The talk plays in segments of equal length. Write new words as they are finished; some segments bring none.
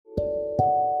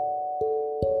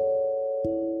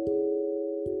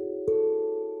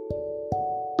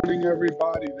morning,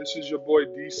 everybody. This is your boy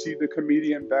DC the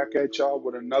comedian back at y'all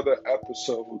with another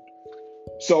episode.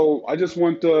 So I just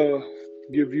want to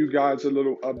give you guys a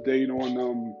little update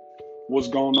on what's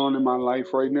going on in my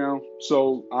life right now.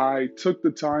 So I took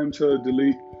the time to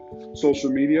delete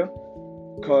social media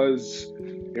because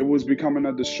it was becoming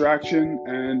a distraction,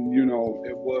 and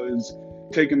it was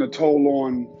taking a toll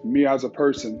on me as a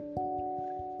person.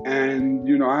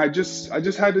 And I just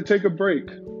had to take a break,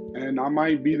 and I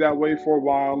might be that way for a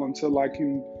while until I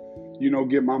can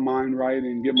get my mind right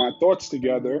and get my thoughts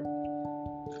together.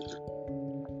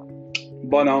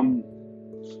 But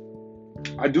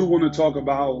I do want to talk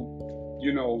about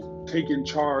taking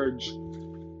charge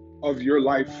of your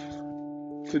life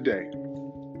today.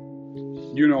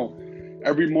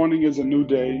 Every morning is a new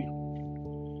day.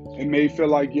 It may feel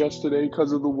like yesterday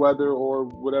because of the weather or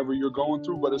whatever you're going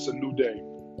through, but it's a new day.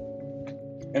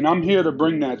 And I'm here to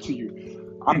bring that to you.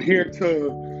 I'm here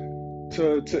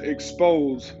to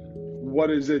expose what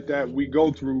is it that we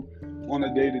go through on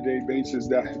a day-to-day basis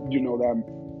that that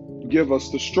give us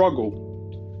the struggle.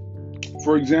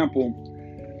 For example,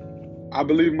 I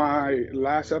believe my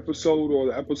last episode or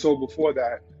the episode before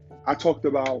that, I talked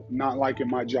about not liking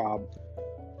my job.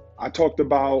 I talked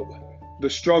about the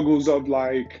struggles of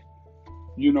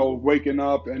waking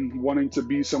up and wanting to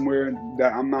be somewhere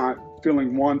that I'm not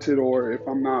feeling wanted, or if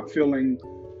I'm not feeling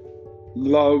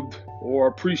loved or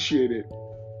appreciated.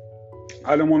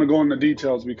 I don't want to go into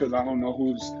details because I don't know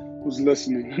who's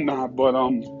listening or not, but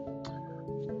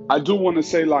I do want to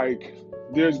say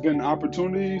there's been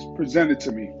opportunities presented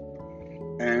to me,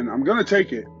 and I'm gonna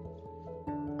take it.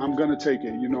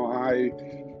 I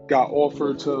got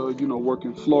offered to work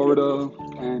in Florida,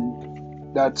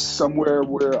 and that's somewhere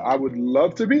where I would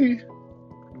love to be.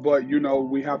 But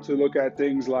we have to look at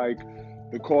things like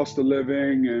the cost of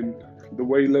living and the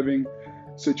way living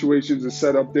situations are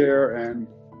set up there, and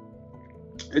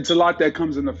it's a lot that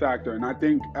comes into factor. And I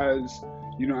think as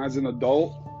an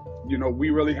adult, we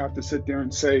really have to sit there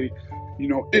and say,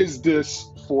 is this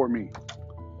for me?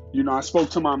 I spoke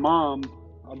to my mom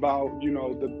about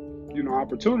the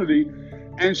opportunity,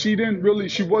 and she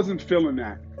wasn't feeling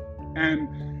that. And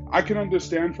I can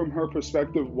understand from her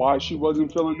perspective why she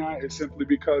wasn't feeling that. It's simply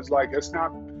because it's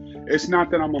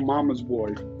not that I'm a mama's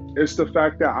boy. It's the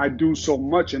fact that I do so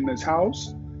much in this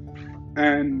house,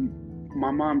 and my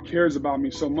mom cares about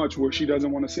me so much where she doesn't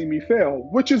want to see me fail,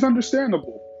 which is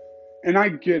understandable. And I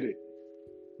get it.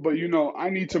 But I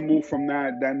need to move from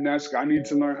that nest. I need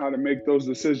to learn how to make those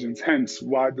decisions. Hence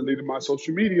why I deleted my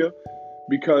social media,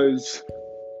 because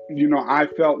I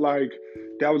felt like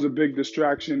that was a big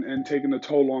distraction and taking a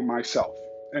toll on myself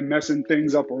and messing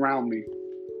things up around me.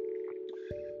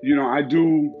 I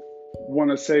do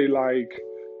want to say,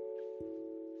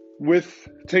 with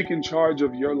taking charge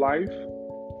of your life,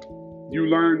 you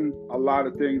learn a lot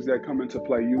of things that come into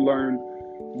play. You learn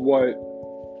what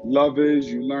love is.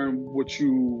 You learn what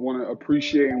you want to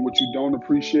appreciate and what you don't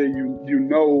appreciate. You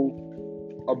know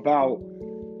about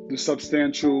the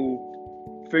substantial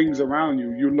things around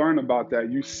you. You learn about that.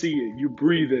 You see it. You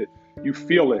breathe it. You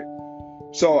feel it.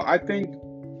 So I think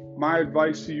my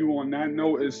advice to you on that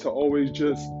note is to always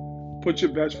just put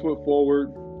your best foot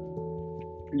forward.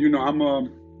 I'm a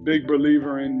big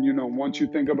believer in, once you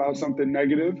think about something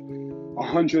negative,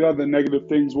 100 other negative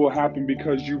things will happen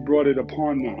because you brought it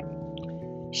upon that.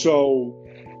 So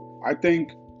I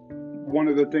think one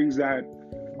of the things that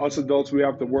us adults we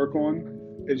have to work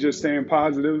on is just staying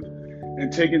positive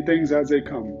and taking things as they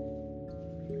come.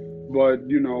 But,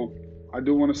 I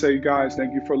do want to say, guys,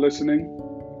 thank you for listening.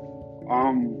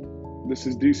 This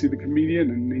is DC the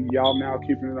comedian, and y'all now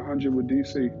keeping it 100 with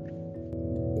DC.